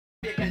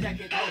They can check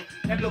it out.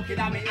 Them looking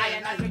at me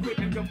iron as we quit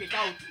them jump it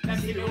out. Them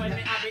see me when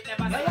me have it,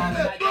 never say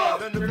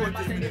it.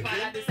 Remember say the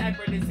Fyah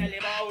disciple, they sell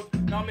him out.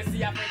 Now me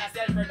see a friend a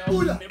sell for now.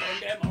 Me burn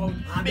them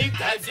out. Big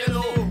time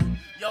yellow.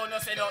 Yo no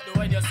say nothing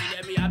when you see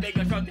them. Me a beg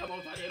you shut them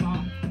out for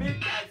them.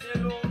 Big time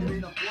yellow. Only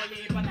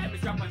if a time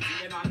is drop and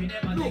see them. Me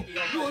never take it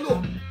up.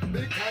 No.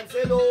 Big time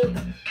yellow.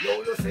 Yo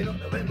no say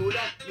nothing when you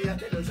that. Me a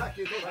tell you shut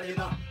it over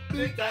them.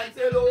 Big time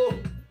yellow.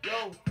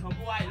 Yo, come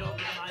boy love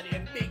them and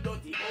them big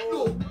dirty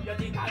boy. You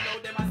think I know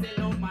them a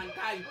sell out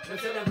mankind? Them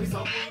say them be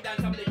some weed and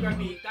some liquor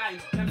big time.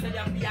 Them say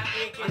them be a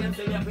AK, them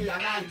say them be a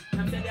 9.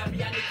 Them say them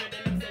be a liquor,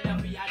 then them say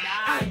them be a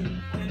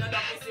 9. They don't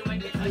love to see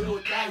when it's a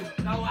youth time.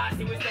 Now I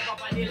see we step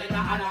up and they like a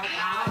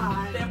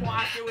crime. Them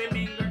want to see we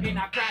mingle in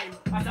a crime.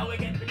 That's how we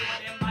get to know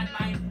them bad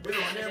mind. We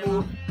know them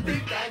all.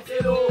 Big time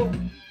hello.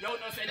 Yo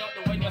no say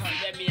nothing when you see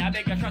them. Me I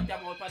beg you shut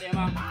them out for them.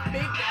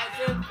 Big time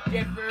say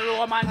Jeffrey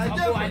Roman. Some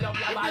boy love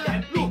you about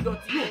them. Big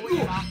dirty.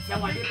 So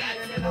what you got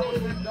in the house,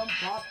 them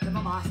pop, them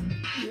a mask.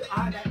 We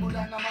are that good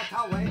and no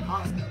matter what it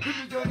costs. With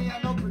the journey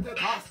and up with the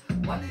cost.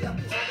 One day up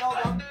the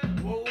shadow.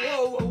 Whoa.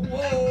 Yeah.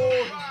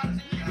 Whoa.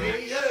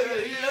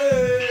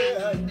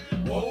 Yeah.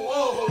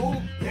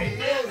 Whoa.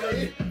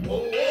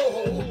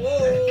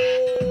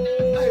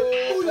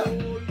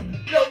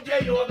 Love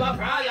you over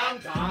for a long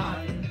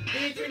time.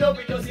 Teaching up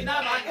with us in a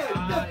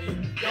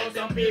mankind. Yo,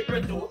 some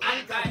people too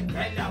unkind.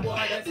 Tell the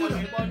boy that's what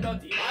we want to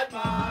see bad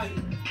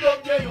mind.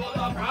 Love you over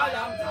for a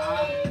long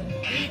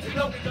time. Teaching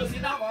up with us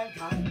in a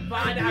mankind.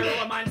 Father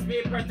Romans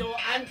people too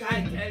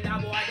unkind. Tell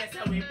the boy that's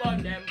how we burn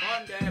them.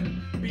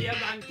 Be a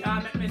man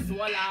can't make me so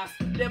last.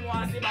 Them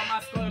want see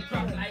my skull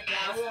crack like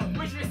glass.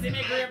 Wish me see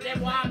me grave,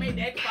 them want me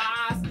dead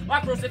fast. Or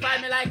crucify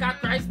me like a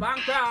Christ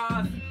bank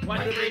cross.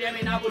 When you bring them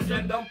in a bush,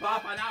 them dump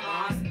off and a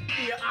mask.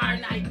 Day or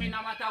night, me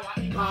no matter what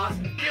it costs.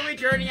 Here we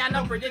journey and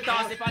up pretty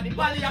toss. If I the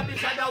valley of the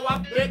shadow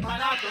of death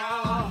man a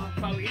cross.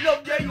 But we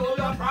love the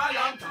yoga for a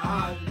long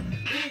time.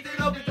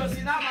 Eating up with us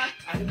in a man.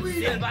 And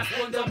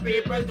Silverstone some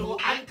people too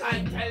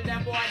unkind. Tell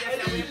them boy they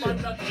say we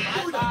must not be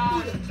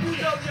bad. We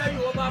love the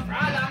yoga for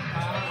a long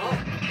time.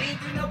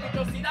 Eating up with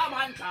us in a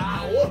man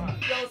car.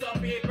 Yo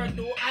some people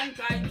too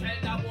unkind. Tell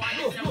them boy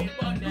they say we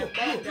burn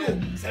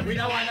them. Say we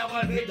don't want to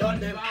burn, we done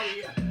them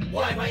away.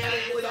 Why my young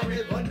people don't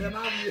we burn them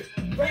away?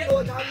 When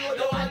go down road,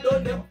 no one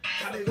done them.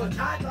 Can we go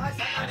charge us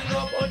and we go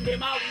burn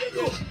them away?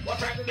 What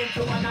practice them to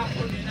one and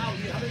burn them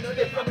away? I mean no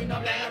they coming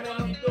up like I'm not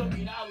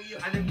doing away.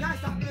 And them can't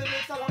stop playing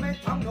with Solomon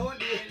tongue down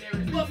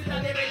there. Most of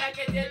them they like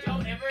it, they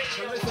jump every day.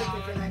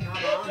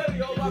 Don't tell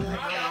you over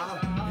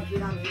crowd. You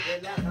know me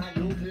head like a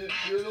nuclear.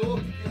 You know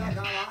me like a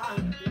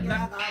bomb.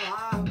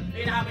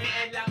 You know me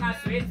head like a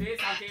sweet face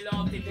and she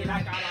love ticky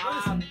like a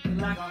bomb.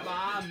 Like a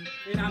bomb.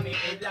 You know me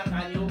head like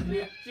a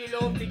nuclear. She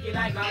love ticky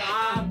like a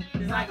bomb.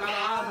 It's like a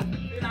bomb.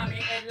 You know me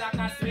head like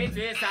a sweet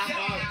face and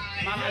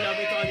mama love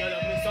it all, you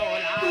love me so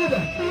long.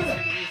 That's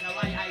the reason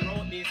why I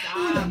wrote this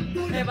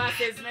song. Never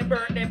says me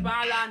birthday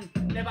ballin'.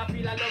 Never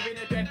feel a love in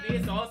it when feel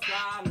so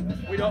strong.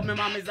 Without me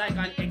mom is like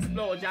an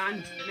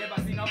explosion.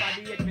 Never see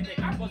nobody yet me take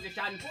her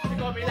position. She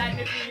come me like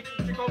me feet,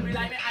 she come me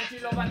like me and she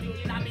love a thing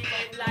in a me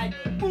head like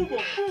boom boom.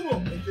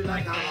 It's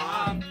like a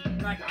bomb,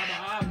 like a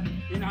bomb.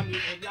 In a me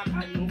head like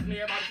a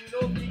nuclear, but she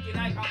love thinking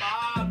like a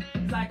bomb.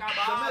 It's like a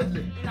bomb.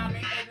 In a me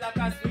head like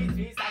a sweet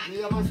piece of me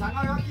have a song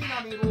a rock in a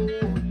me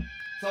room.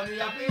 So me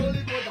a feel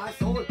the good I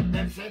soul.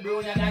 Them say bro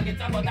you like it's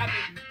about a bit.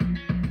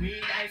 We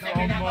die say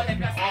me never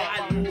let us go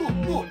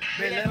alone.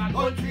 Me never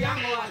country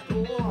and go at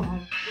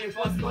home. They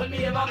first call me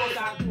ever go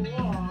at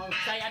home.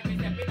 Tired me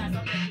step in and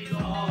some make me go.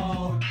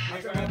 I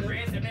try to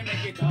praise them and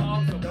make it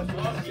up. So just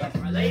love me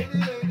for life.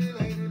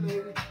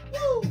 Lady.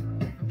 Woo!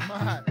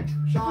 Man.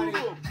 Johnny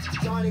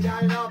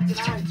got it up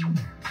tonight.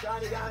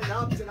 Johnny got it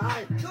up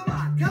tonight. Come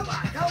on.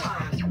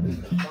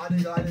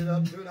 Johnny got it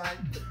up tonight.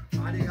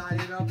 Johnny got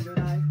it up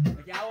tonight.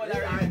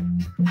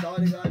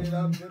 Johnny got it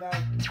up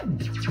tonight.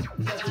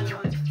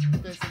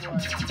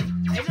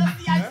 You don't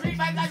see a street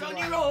vibes on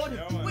the road.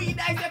 We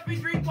die every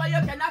drink while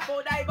you can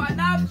afford. I even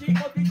have cheap,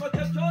 but you got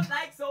your shows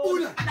like so.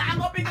 Now I'm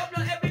gonna pick up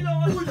no heavy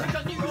load. It's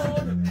on the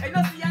road. You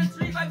don't see a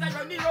street vibes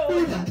on the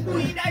road.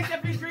 We die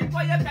every drink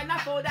while you can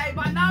afford. I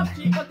even have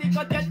cheap, but you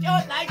got your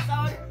shows like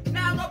so.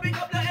 Now I'm gonna pick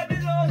up no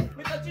heavy load.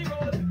 It's on the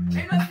road.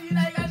 You don't see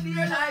like a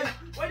dear life.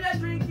 When you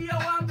drink you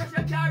want crush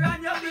your car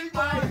and your big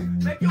boy.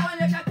 Make you want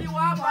your chatty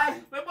one boy.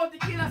 When both the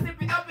killer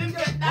sip it up and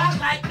get down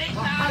like this.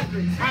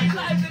 Street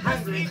life is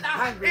a sweeter,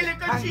 a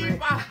little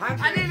cheaper, and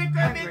a little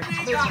bit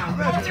bigger.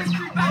 All the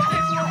street vibes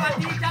take over.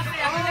 Teacher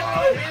say I'm gonna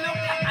me look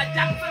like a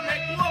Jackson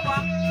make over.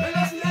 When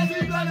you see a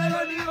street gonna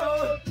run the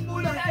road.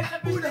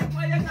 Buddha,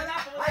 why you gonna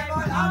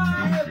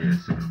DJ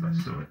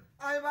Silverstone.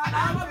 I'm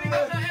gonna pick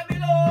up the heavy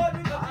load.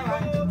 We got the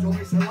road. So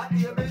me say what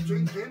they be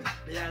drinking.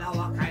 Me a know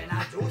what kind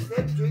of juice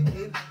them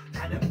drinking.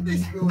 And them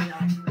this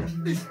brilliant,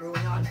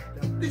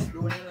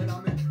 you know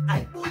me. I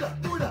Buddha.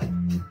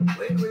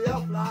 When we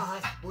have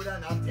flash, Buddha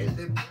not tell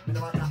them. No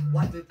matter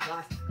what it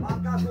costs.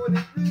 Marcus on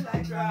it feel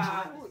like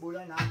grass.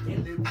 Buddha not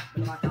tell them.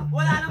 No matter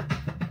what I know.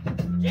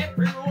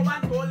 Jeffrey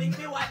Roman calling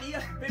me what day.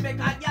 We make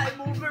a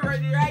girl move me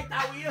ready right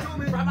away.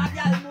 From a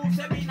girl move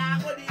say me nah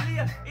go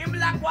delay. Him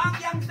like one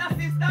youngster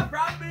sister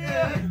from me.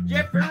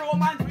 Jeffrey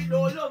romance we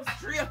don't love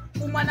straight.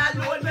 Woman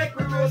alone make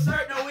we roll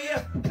certain way.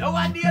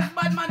 Nowadays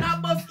bad man a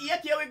bust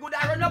AK. We good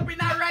a run up in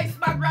a rice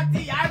bag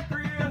ratty and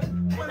pray.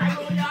 When I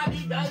go yard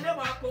the girl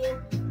never go.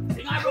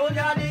 Sing around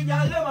yard the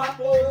girl never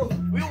go.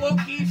 We walk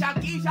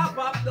Keisha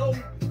pop down.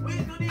 We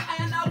do the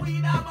iron and we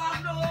the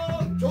back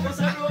down. Show me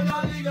say round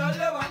yard the girl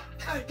never.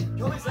 Hey,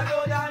 show me say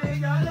round yard the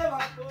girl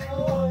never.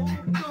 Oh,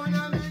 round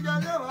yard the girl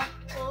never.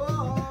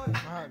 Oh,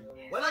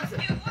 well I'm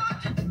saying.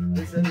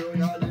 They say round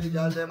yard the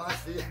girl never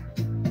stay.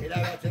 It a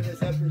got to be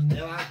selfish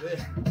never stay.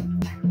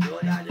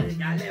 Round yard the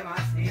girl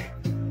never stay.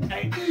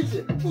 Hey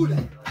DJ, who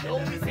that? No,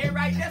 we say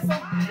right this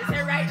song. We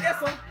say right this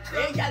song.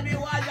 They got me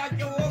want like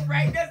you up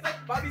right this song.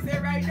 But we say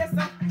right this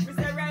song. We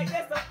say right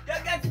this song. You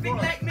can speak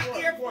like me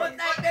earphone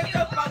like this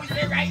song. But we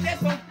say right this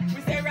song.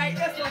 We say right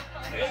this song.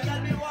 They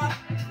got me want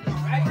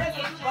right this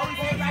song. But we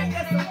say right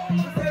this song.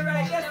 We say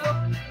right this song.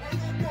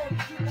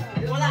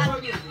 Hold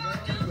on.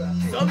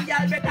 Some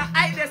y'all better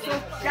hide this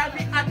song. Y'all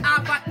be at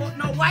half at but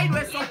no wide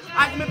way so.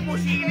 As me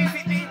push in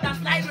it later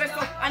slide way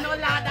so. I know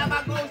lad have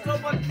a go so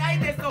but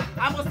night this so.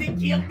 I must see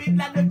kill big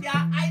lad if you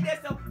hide this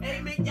so.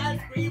 Hey me y'all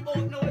scream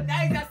out no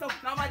dice so.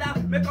 No matter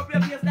make up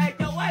your face like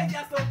your wife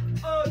so.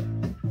 Oh,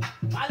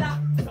 voila.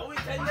 So we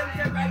tell them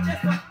say right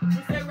this so.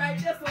 We say right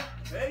this so.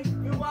 Hey,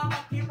 you want to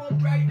keep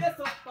up right this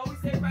so. But we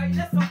say right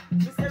this so.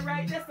 We say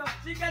right this so.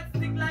 She can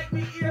stick like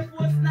me Air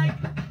Force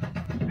Nike.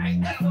 Right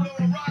this so.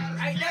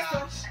 Right this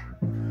so.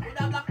 With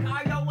a black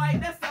car you white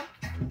this so.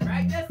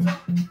 Right this so.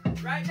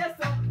 Right this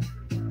so.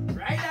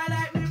 Right I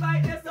like me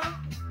bite this so.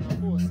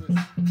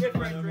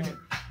 Different rhythm.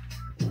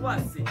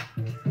 What's it?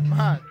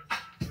 Man.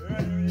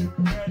 Ready,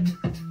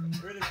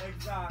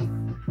 exact.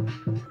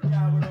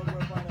 Yeah, we don't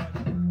work on that.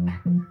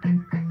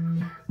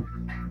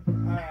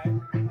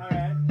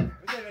 Alright.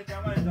 We give it to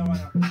one now.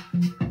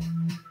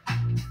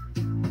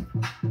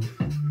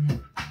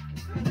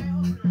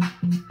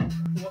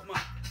 What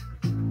man?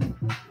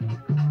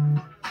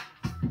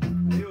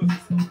 Use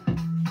this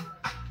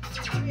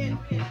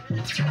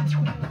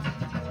one.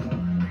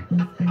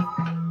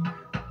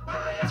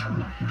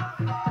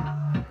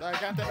 I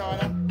can't take all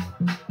that.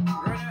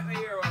 Run out my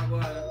ear one,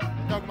 boy.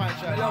 Dog man, I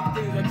shot. love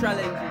things that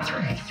challenge.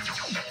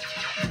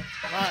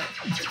 Man.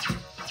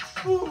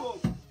 Ooh.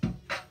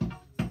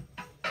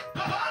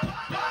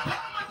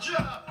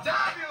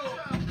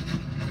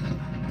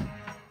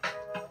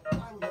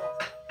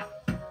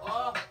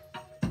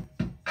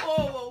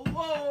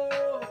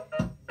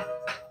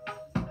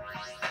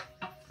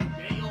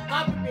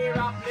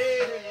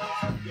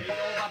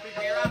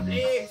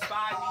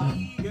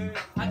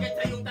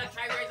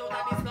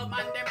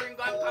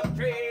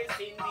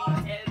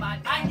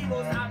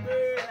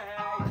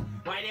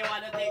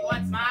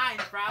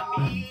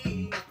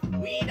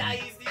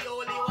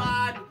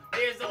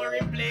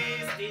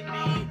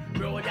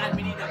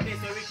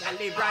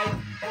 Live right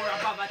for a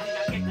poverty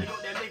that get to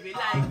look them living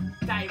life.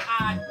 Time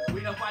hard, we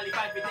don't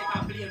qualify to take a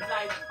plane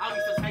flight. And we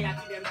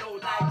society them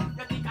don't like.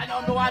 You think I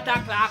don't know what a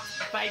clock?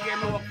 5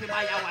 years me walk to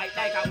buy a white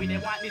like and we they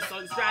want the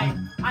sun strike.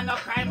 And no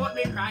crime but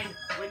me crime.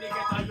 When they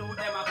get to you,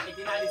 them a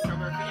fighting at the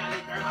summer for a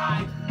liquor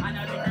high. And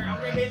a liquor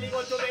and rebelling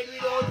go to bed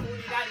without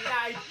food in the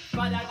night.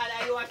 Father God,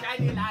 you a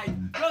shiny light.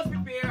 Just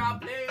prepare a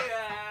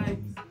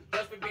place.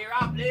 Just prepare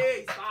a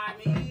place for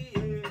me.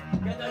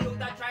 Get the youth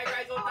that try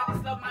rise out of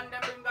the slum and them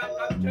bring God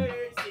come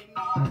chase.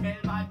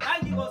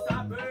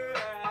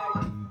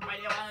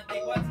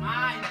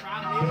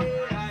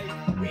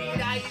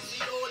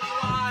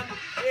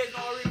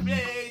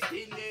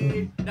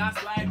 That's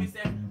why we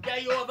say, yeah,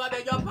 you over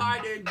beg your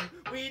pardon.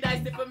 We die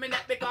stiff for me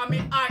neck because me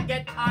heart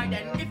get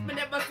hardened. If me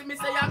never see me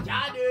say I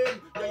can't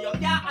him. Yeah, you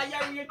can't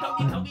hire real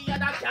tuggy, you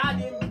not can't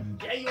him.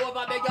 Yeah, you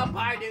over beg your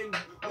pardon.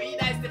 We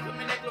die stiff for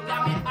me neck look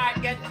like me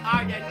heart get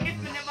hardened. If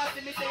me never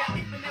see me say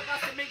if me never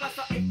see me go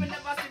so if me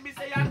never see me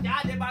say I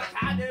can't him, I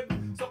can't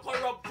him. So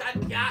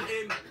corruption can't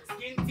him.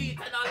 Skin teeth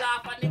and all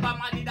laugh and never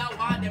man did I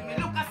want them. Me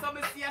look at some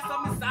me see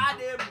some me saw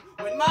them.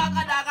 When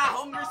Marga Daga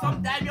hungry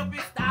sometimes you be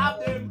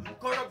starve them.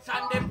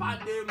 Corruption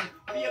depend them.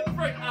 Be a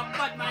friend of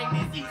bad mind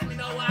disease, me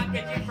no want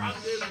get it from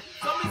them.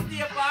 So me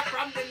stay far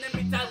from them, them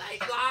bitter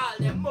like all.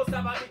 Them must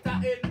have a bitter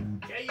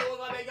end. Yeah, you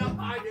over beg your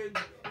pardon.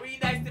 We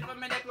die stiff for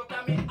me neck look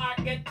at me heart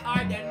get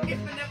hardened. If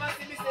me never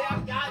see me say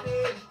I'm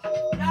garden.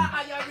 Yeah,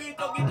 I am real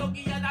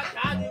tuggy and I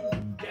got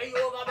him. Yeah, you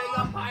over beg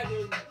your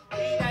pardon.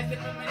 We die stiff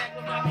for me neck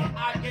look at me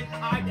heart get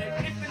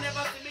hardened. If me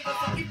never see me go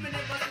so, if me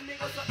never see me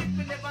go so, if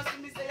me never see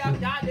me say I'm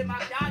garden, I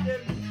got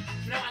him.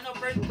 No, I no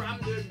friend from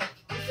them.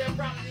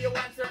 From the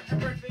one certain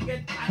friends we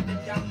get and them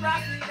can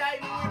cross me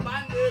die we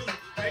ban them.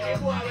 When they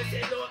go we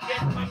say don't get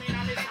for me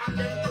and me stand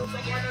them to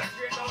support us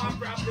straight now I'm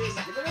problem.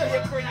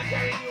 Your friend I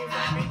carry news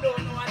and we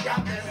don't know what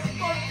job them.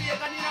 But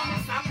pagan in a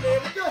me song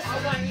them. I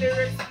want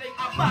lyrics like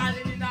a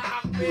balling in a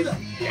hack place.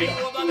 Yeah,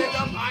 you over me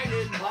your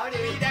pardon.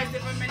 We die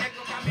stiff for me neck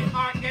look at me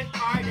heart get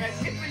hardened.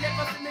 If me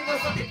never see me go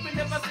so, if me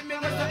never see me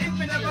go so, if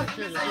me never see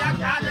me say I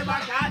got them,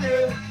 I got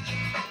them.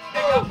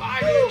 Beg your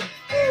pardon.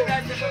 We die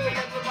stiff for me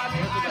neck look at me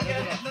heart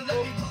get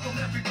hardened.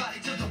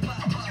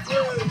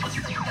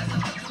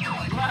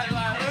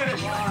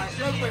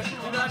 We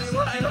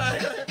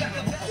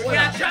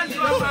are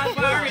transfer man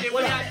for already.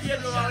 We are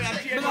changed over.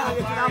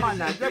 We are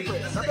changed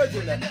over.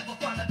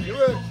 You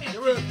will.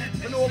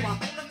 You know what?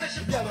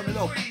 You get on me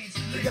love.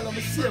 You get on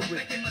me safe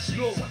with.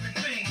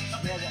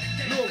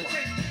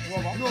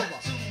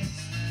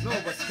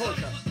 Nova.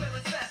 Scotia.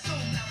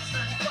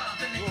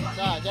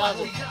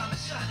 Yeah.